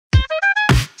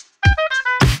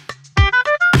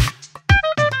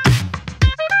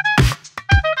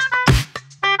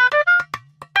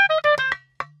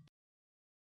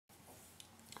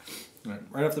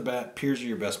off the bat, peers are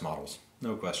your best models.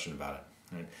 No question about it.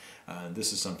 Right?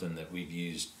 This is something that we've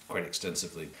used quite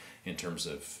extensively in terms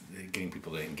of getting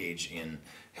people to engage in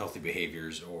healthy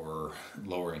behaviors or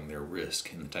lowering their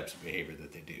risk in the types of behavior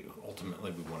that they do.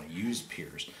 Ultimately, we want to use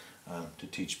peers to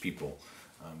teach people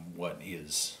what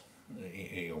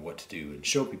to do and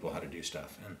show people how to do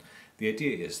stuff. And the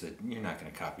idea is that you're not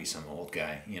going to copy some old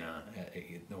guy,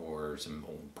 or some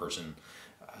old person.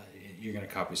 You're going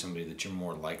to copy somebody that you're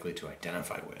more likely to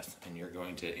identify with, and you're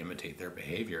going to imitate their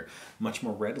behavior much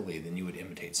more readily than you would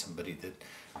imitate somebody that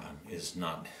is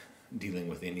not dealing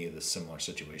with any of the similar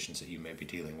situations that you may be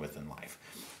dealing with in life.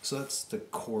 So that's the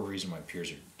core reason why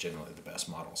peers are generally the best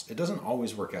models. It doesn't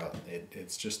always work out.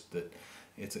 It's just that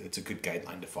it's a good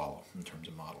guideline to follow in terms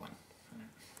of modeling.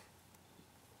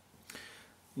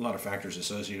 A lot of factors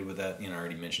associated with that. I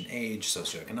already mentioned age,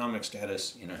 socioeconomic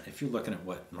status. If you're looking at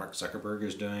what Mark Zuckerberg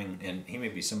is doing, and he may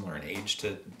be similar in age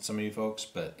to some of you folks,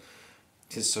 but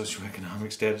his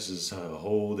socioeconomic status is a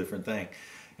whole different thing.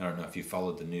 I don't know if you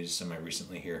followed the news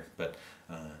semi-recently here, but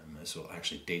this will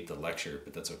actually date the lecture,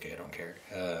 but that's okay, I don't care.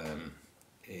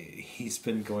 He's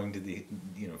been going to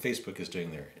Facebook is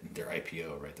doing their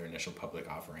IPO, right, their initial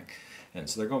public offering. And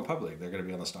so they're going public, they're going to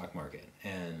be on the stock market.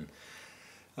 And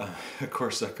of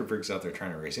course, Zuckerberg's out there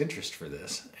trying to raise interest for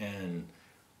this. And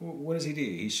what does he do?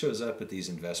 He shows up at these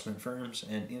investment firms,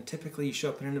 and typically you show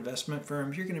up in an investment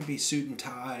firm, you're going to be suit and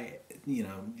tie,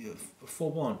 full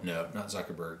blown. No, not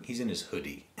Zuckerberg. He's in his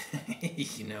hoodie,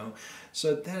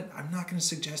 So that I'm not going to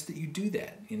suggest that you do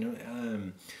that.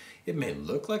 It may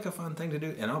look like a fun thing to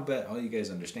do, and I'll bet all you guys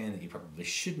understand that you probably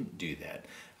shouldn't do that.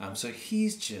 So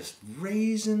he's just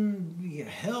raising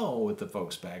hell with the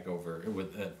folks back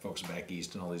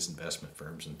east and all these investment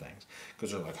firms and things,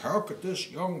 because they're like, how could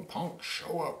this young punk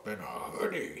show up in a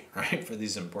hoodie, right, for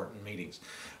these important meetings?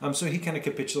 So he kind of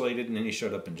capitulated, and then he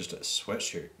showed up in just a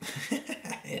sweatshirt,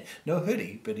 no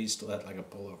hoodie, but he still had like a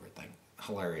pullover thing.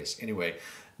 Hilarious. Anyway,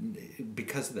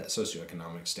 because of that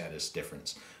socioeconomic status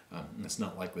difference, it's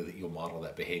not likely that you'll model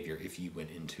that behavior if you went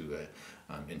into a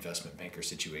investment banker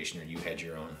situation, or you had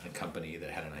your own company that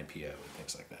had an IPO and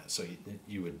things like that. So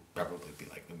you would probably be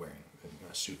likely wearing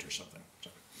a suit or something. So,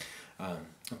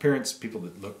 appearance, people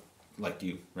that look like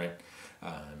you, right?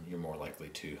 You're more likely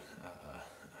to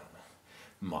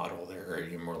or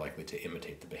you're more likely to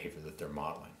imitate the behavior that they're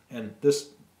modeling. And this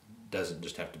doesn't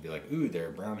just have to be like, ooh,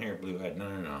 they're brown hair, blue eyed. No.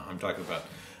 I'm talking about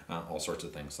all sorts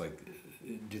of things. Like,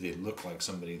 do they look like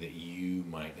somebody that you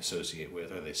might associate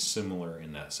with? Are they similar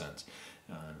in that sense?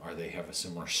 Or they have a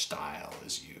similar style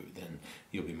as you? Then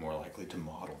you'll be more likely to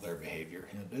model their behavior.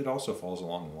 And it also falls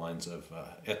along the lines of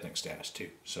ethnic status too.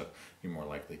 So you're more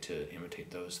likely to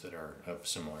imitate those that are of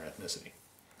similar ethnicity.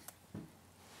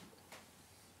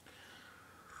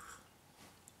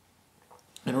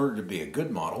 In order to be a good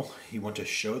model, you want to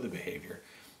show the behavior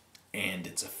and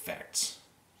its effects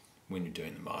when you're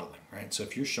doing the modeling, right? So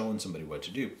if you're showing somebody what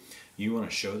to do, you want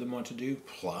to show them what to do,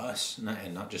 plus,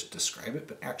 and not just describe it,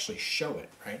 but actually show it,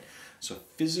 right? So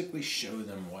physically show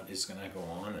them what is going to go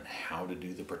on and how to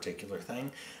do the particular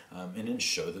thing, and then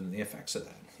show them the effects of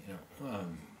that.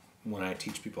 When I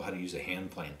teach people how to use a hand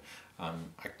plane,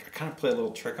 I kind of play a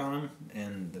little trick on them,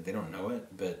 and they don't know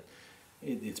it, but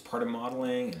it's part of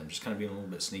modeling, and I'm just kind of being a little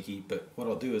bit sneaky. But what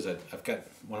I'll do is I've got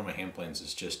one of my hand planes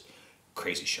is just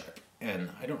crazy sharp, and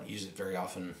I don't use it very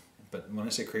often. But when I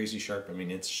say crazy sharp, I mean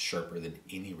it's sharper than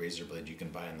any razor blade you can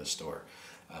buy in the store.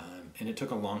 And it took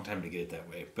a long time to get it that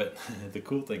way. But the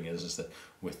cool thing is that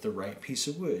with the right piece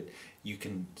of wood, you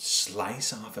can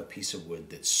slice off a piece of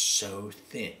wood that's so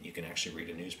thin you can actually read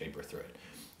a newspaper through it.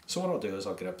 So what I'll do is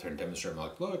I'll get up there and demonstrate. I'm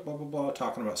like, look, blah, blah, blah,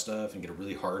 talking about stuff, and get a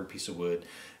really hard piece of wood.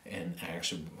 And I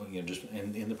actually, just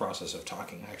in the process of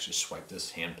talking, I actually swipe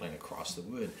this hand plane across the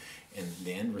wood. And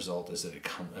the end result is that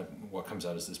what comes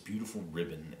out is this beautiful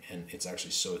ribbon. And it's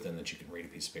actually so thin that you can read a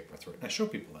piece of paper through it. And I show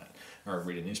people that, or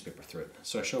read a newspaper through it.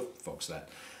 So I show folks that.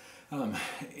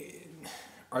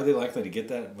 Are they likely to get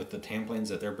that with the hand planes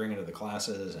that they're bringing to the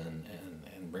classes and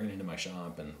bringing into my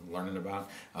shop and learning about?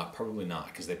 Probably not,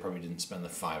 because they probably didn't spend the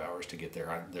 5 hours to get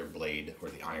their blade, or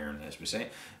the iron, as we say.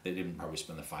 They didn't probably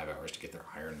spend the 5 hours to get their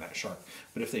iron that sharp.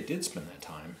 But if they did spend that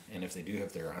time, and if they do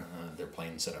have their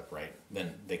plane set up right,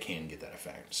 then they can get that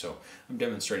effect. So I'm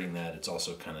demonstrating that. It's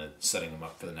also kind of setting them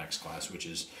up for the next class, which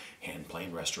is hand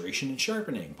plane restoration and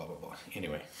sharpening, blah, blah, blah.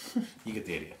 Anyway, you get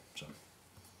the idea. So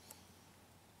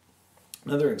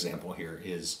another example here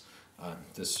is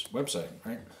this website,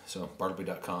 right? So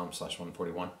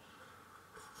bartleby.com/141.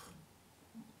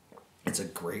 It's a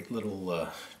great little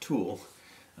tool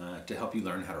to help you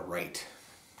learn how to write,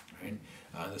 right?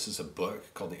 This is a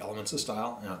book called The Elements of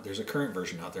Style. Now, there's a current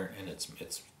version out there, and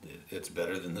it's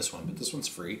better than this one, but this one's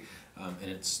free, and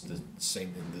it's the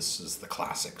same. And this is the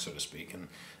classic, so to speak. And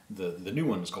the new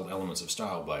one is called Elements of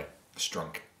Style by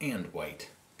Strunk and White.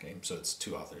 Okay, so it's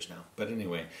 2 authors now. But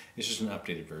anyway, it's just an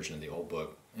updated version of the old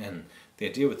book. And the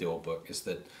idea with the old book is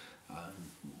that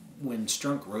when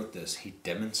Strunk wrote this, he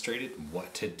demonstrated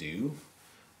what to do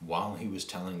while he was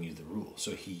telling you the rule.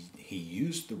 So he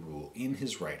used the rule in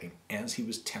his writing as he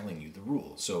was telling you the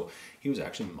rule. So he was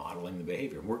actually modeling the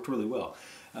behavior. It worked really well.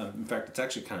 In fact, it's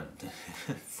actually kind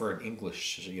of, for an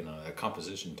English, a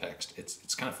composition text,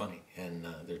 it's kind of funny, and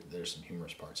there's some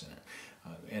humorous parts in it.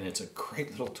 And it's a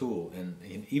great little tool.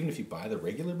 And even if you buy the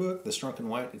regular book, the Strunk and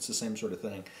White, it's the same sort of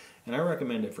thing. And I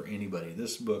recommend it for anybody.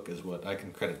 This book is what I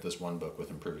can credit this one book with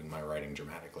improving my writing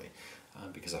dramatically.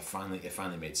 Because it finally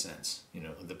made sense.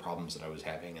 The problems that I was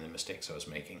having and the mistakes I was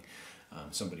making.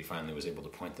 Somebody finally was able to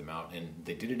point them out, and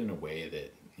they did it in a way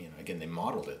that, again, they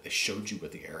modeled it. They showed you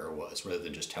what the error was, rather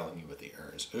than just telling you what the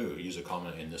error is. Oh, use a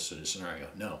comma in this sort of scenario.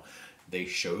 No, they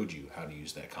showed you how to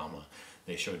use that comma.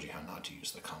 They showed you how not to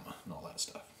use the comma and all that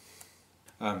stuff.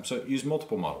 So use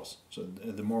multiple models. So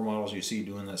the more models you see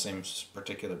doing that same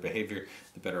particular behavior,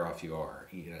 the better off you are.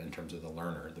 In terms of the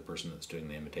learner, the person that's doing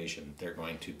the imitation, they're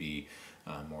going to be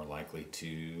more likely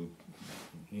to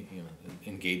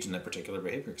engage in that particular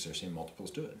behavior because they're seeing multiples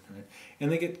do it, right?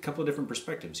 And they get a couple of different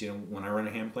perspectives. When I run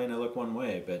a hand plane, I look one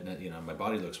way, but my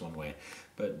body looks one way.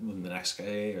 But when the next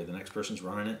guy or the next person's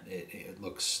running it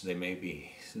looks, they may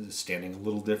be standing a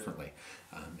little differently.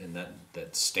 And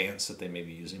that stance that they may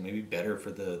be using may be better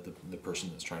for the person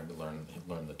that's trying to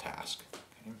learn the task.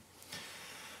 Okay?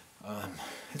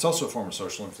 It's also a form of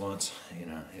social influence.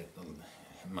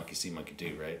 Monkey see, monkey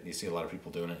do, right? You see a lot of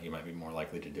people doing it, you might be more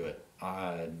likely to do it.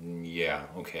 Yeah,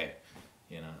 okay.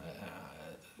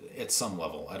 At some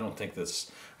level. I don't think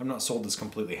I'm not sold this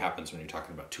completely happens when you're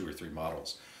talking about 2 or 3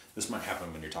 models. This might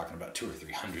happen when you're talking about 200 or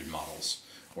 300 models,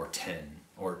 or 10,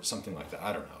 or something like that.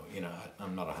 I don't know.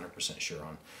 I'm not 100% sure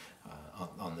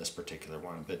on this particular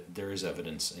one, but there is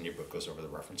evidence, and your book goes over the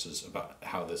references about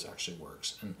how this actually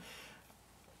works. And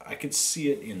I could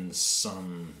see it in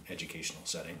some educational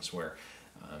settings where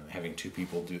having 2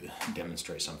 people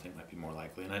demonstrate something might be more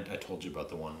likely. And I told you about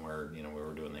the one where we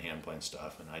were doing the hand plane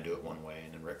stuff, and I do it one way,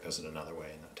 and then Rick does it another way,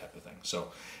 and that type of thing.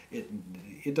 So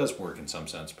it does work in some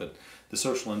sense, but the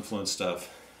social influence stuff,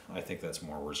 I think that's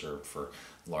more reserved for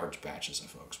large batches of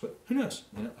folks. But who knows?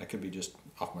 I could be just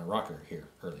off my rocker here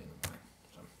early in the morning.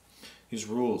 So use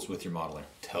rules with your modeling.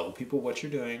 Tell people what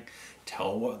you're doing.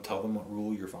 Tell them what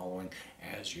rule you're following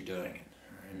as you're doing it.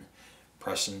 Right?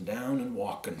 Pressing down and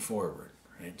walking forward.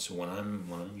 Right? So when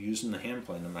I'm using the hand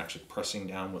plane, I'm actually pressing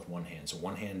down with one hand. So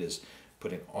one hand is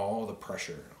putting all the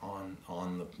pressure on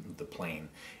the plane,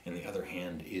 and the other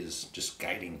hand is just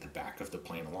guiding the back of the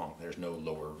plane along. There's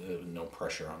no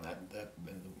pressure on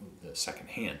the second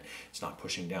hand. It's not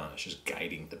pushing down. It's just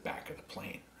guiding the back of the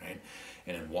plane, right?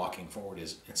 And then walking forward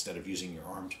is, instead of using your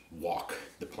arms, walk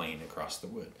the plane across the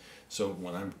wood. So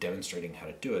when I'm demonstrating how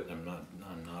to do it, I'm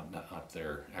not up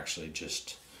there actually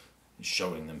just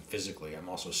showing them physically. I'm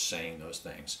also saying those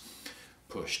things.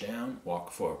 Push down, walk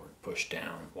forward. Push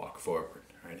down, walk forward.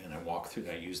 Right? And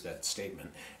I use that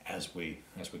statement as we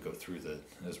go through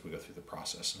the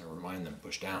process, and I remind them: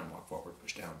 push down, walk forward.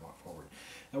 Push down, walk forward.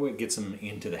 That way, it gets them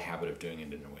into the habit of doing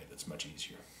it in a way that's much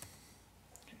easier.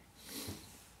 Okay.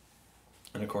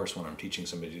 And of course, when I'm teaching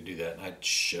somebody to do that, I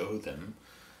show them.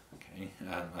 Okay,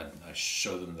 I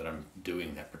show them that I'm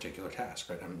doing that particular task,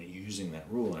 right? I'm using that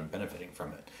rule and I'm benefiting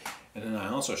from it. And then I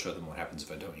also show them what happens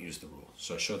if I don't use the rule.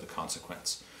 So I show the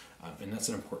consequence. And that's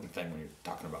an important thing when you're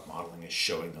talking about modeling, is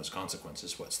showing those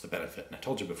consequences. What's the benefit? And I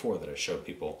told you before that I showed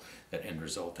people that end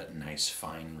result, that nice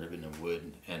fine ribbon of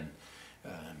wood, and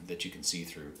that you can see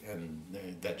through. And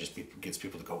that just gets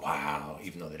people to go, wow,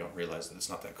 even though they don't realize that it's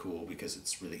not that cool, because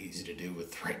it's really easy to do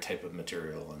with the right type of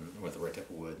material and with the right type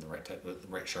of wood and the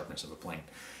right sharpness of a plane.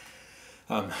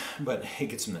 But it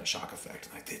gets them that shock effect.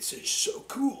 Like, it's so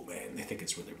cool, man. They think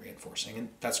it's really reinforcing, and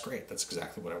that's great. That's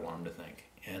exactly what I want them to think.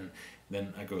 And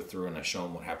then I go through and I show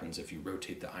them what happens if you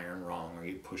rotate the iron wrong, or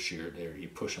you push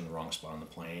on the wrong spot on the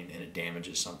plane, and it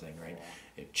damages something, right?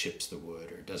 It chips the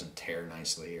wood, or it doesn't tear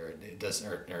nicely, or it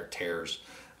tears.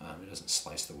 It doesn't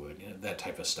slice the wood, that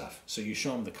type of stuff. So you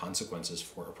show them the consequences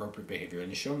for appropriate behavior, and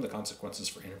you show them the consequences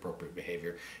for inappropriate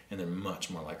behavior, and they're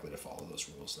much more likely to follow those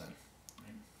rules then.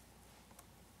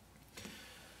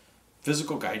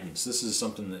 Physical guidance. This is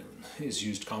something that is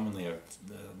used commonly. I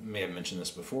may have mentioned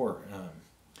this before.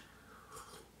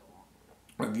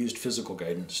 I've used physical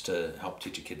guidance to help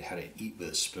teach a kid how to eat with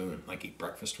a spoon, like eat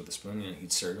breakfast with a spoon,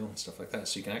 eat cereal and stuff like that.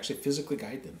 So you can actually physically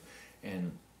guide them.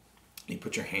 And you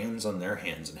put your hands on their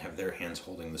hands and have their hands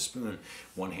holding the spoon,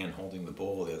 one hand holding the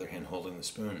bowl, the other hand holding the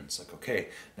spoon. It's like, okay,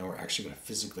 now we're actually going to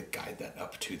physically guide that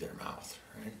up to their mouth,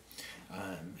 right?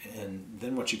 And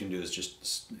then what you can do is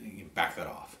just back that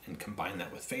off and combine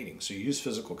that with fading. So you use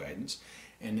physical guidance,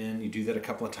 and then you do that a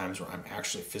couple of times where I'm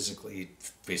actually physically,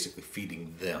 basically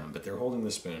feeding them, but they're holding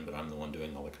the spoon, but I'm the one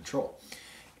doing all the control.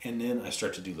 And then I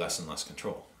start to do less and less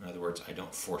control. In other words, I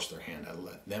don't force their hand. I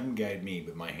let them guide me,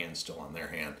 but my hand's still on their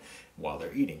hand while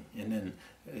they're eating. And then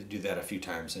do that a few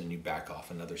times, and you back off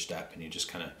another step, and you just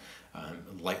kind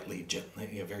of lightly,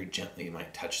 gently, very gently, you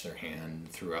might touch their hand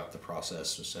throughout the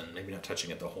process, and maybe not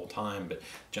touching it the whole time, but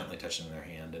gently touching their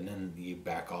hand. And then you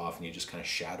back off, and you just kind of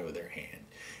shadow their hand.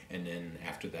 And then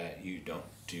after that, you don't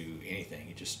do anything.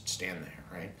 You just stand there,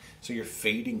 right? So you're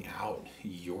fading out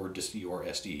your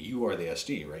SD. You are the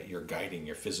SD, right? You're guiding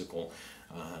your physical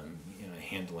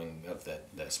handling of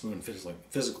that spoon,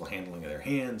 physical handling of their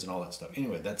hands and all that stuff.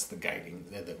 Anyway, that's the guiding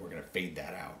that we're going to fade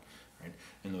that out, right?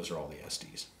 And those are all the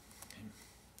SDs.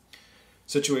 Okay.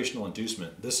 Situational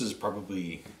inducement. This is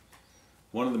probably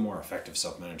one of the more effective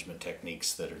self-management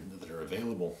techniques that are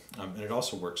available, and it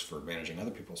also works for managing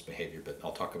other people's behavior, but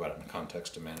I'll talk about it in the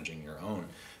context of managing your own.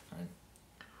 Right?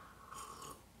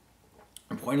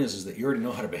 The point is that you already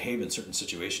know how to behave in certain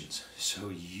situations, so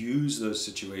use those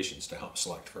situations to help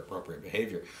select for appropriate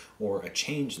behavior or a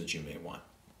change that you may want.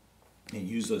 And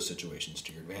use those situations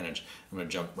to your advantage. I'm going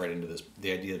to jump right into this.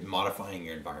 The idea of modifying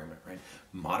your environment, right?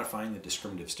 Modifying the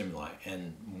discriminative stimuli.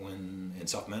 And when in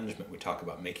self-management we talk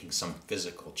about making some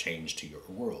physical change to your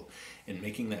world. And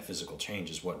making that physical change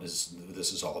is what this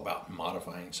is all about,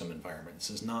 modifying some environment. This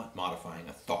is not modifying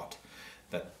a thought.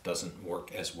 That doesn't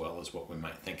work as well as what we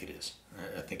might think it is.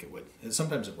 I think it would.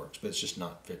 Sometimes it works, but it's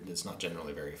not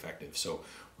generally very effective. So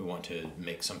we want to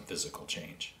make some physical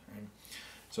change, right?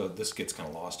 So this gets kind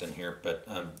of lost in here, but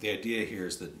the idea here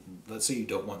is that, let's say you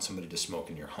don't want somebody to smoke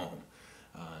in your home.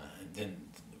 Then,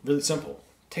 really simple,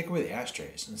 take away the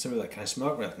ashtrays. And somebody like, can I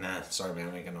smoke? We're like, nah, sorry man,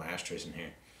 I ain't got no ashtrays in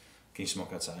here. Can you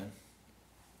smoke outside?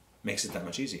 Makes it that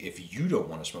much easier. If you don't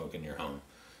want to smoke in your home,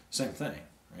 same thing,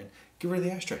 right? Get rid of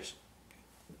the ashtrays.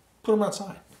 Put them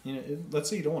outside. Let's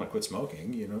say you don't want to quit smoking.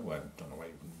 I don't know why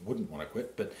you wouldn't want to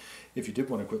quit, but if you did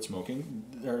want to quit smoking,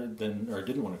 or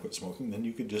didn't want to quit smoking, then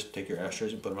you could just take your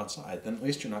ashtrays and put them outside. Then at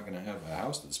least you're not going to have a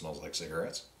house that smells like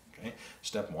cigarettes. Okay,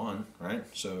 step one, right?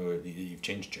 So you've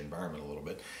changed your environment a little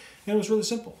bit, and it was really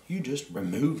simple. You just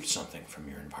removed something from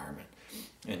your environment,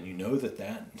 and you know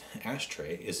that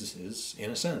ashtray is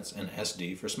in a sense an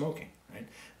SD for smoking, right?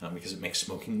 Because it makes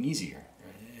smoking easier.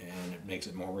 And it makes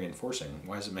it more reinforcing.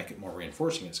 Why does it make it more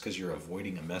reinforcing? It's because you're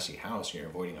avoiding a messy house, you're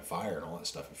avoiding a fire and all that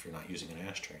stuff if you're not using an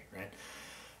ashtray,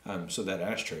 right? So that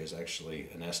ashtray is actually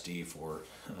an SD for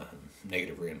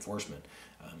negative reinforcement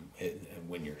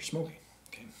when you're smoking.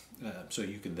 Okay, so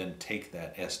you can then take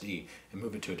that SD and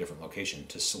move it to a different location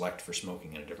to select for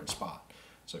smoking in a different spot.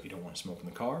 So if you don't want to smoke in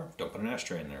the car, don't put an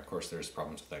ashtray in there. Of course, there's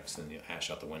problems with that because then you ash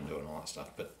out the window and all that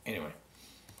stuff. But anyway.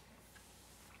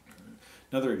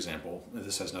 Another example,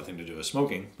 this has nothing to do with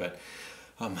smoking, but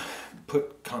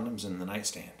put condoms in the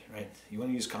nightstand, right? You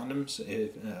want to use condoms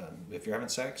if you're having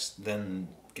sex, then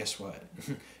guess what?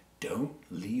 Don't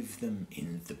leave them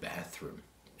in the bathroom.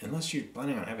 Unless you're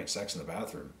planning on having sex in the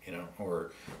bathroom,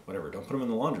 or whatever. Don't put them in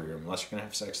the laundry room unless you're going to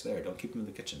have sex there. Don't keep them in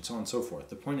the kitchen, so on and so forth.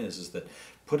 The point is that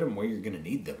put them where you're going to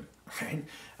need them, right?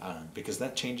 Because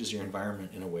that changes your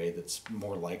environment in a way that's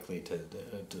more likely to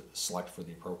select for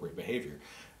the appropriate behavior.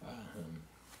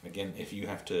 Again, if you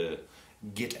have to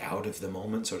get out of the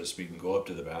moment, so to speak, and go up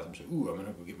to the bathroom and say, ooh, I'm going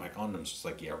to go get my condoms. It's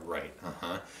like, yeah, right.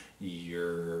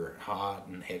 You're hot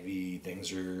and heavy,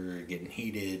 things are getting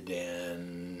heated,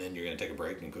 and then you're going to take a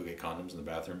break and go get condoms in the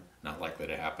bathroom. Not likely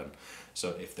to happen.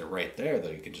 So if they're right there,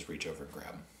 though, you can just reach over and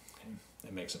grab them. Okay?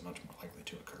 That makes it much more likely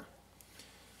to occur.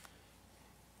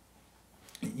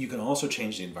 You can also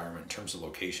change the environment in terms of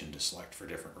location to select for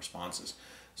different responses.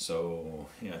 So,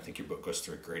 I think your book goes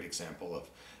through a great example of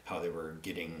how they were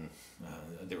dealing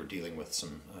with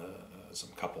some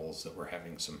couples that were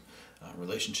having some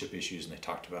relationship issues, and they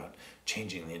talked about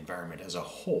changing the environment as a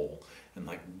whole and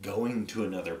like going to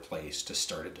another place to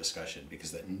start a discussion,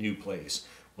 because that new place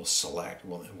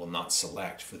will not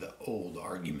select for the old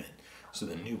argument. So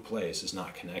the new place is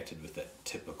not connected with that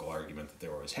typical argument that they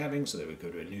were always having, so they would go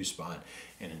to a new spot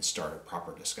and then start a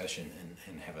proper discussion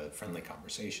and have a friendly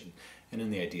conversation. And then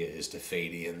the idea is to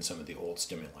fade in some of the old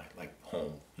stimuli, like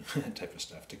home type of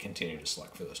stuff, to continue to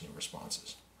select for those new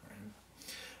responses.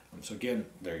 So again,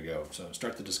 there you go. So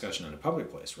start the discussion in a public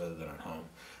place rather than at home.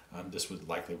 This would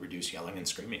likely reduce yelling and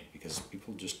screaming because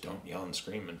people just don't yell and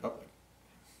scream in public.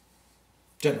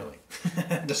 Generally.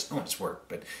 It doesn't always work,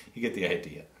 but you get the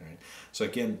idea. Right? So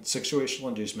again, situational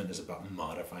inducement is about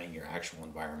modifying your actual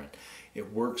environment.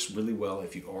 It works really well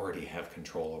if you already have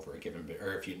control over a given,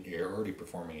 or if you're already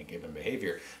performing a given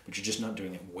behavior, but you're just not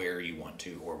doing it where you want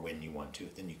to or when you want to.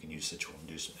 Then you can use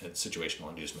situational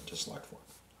inducement to select for.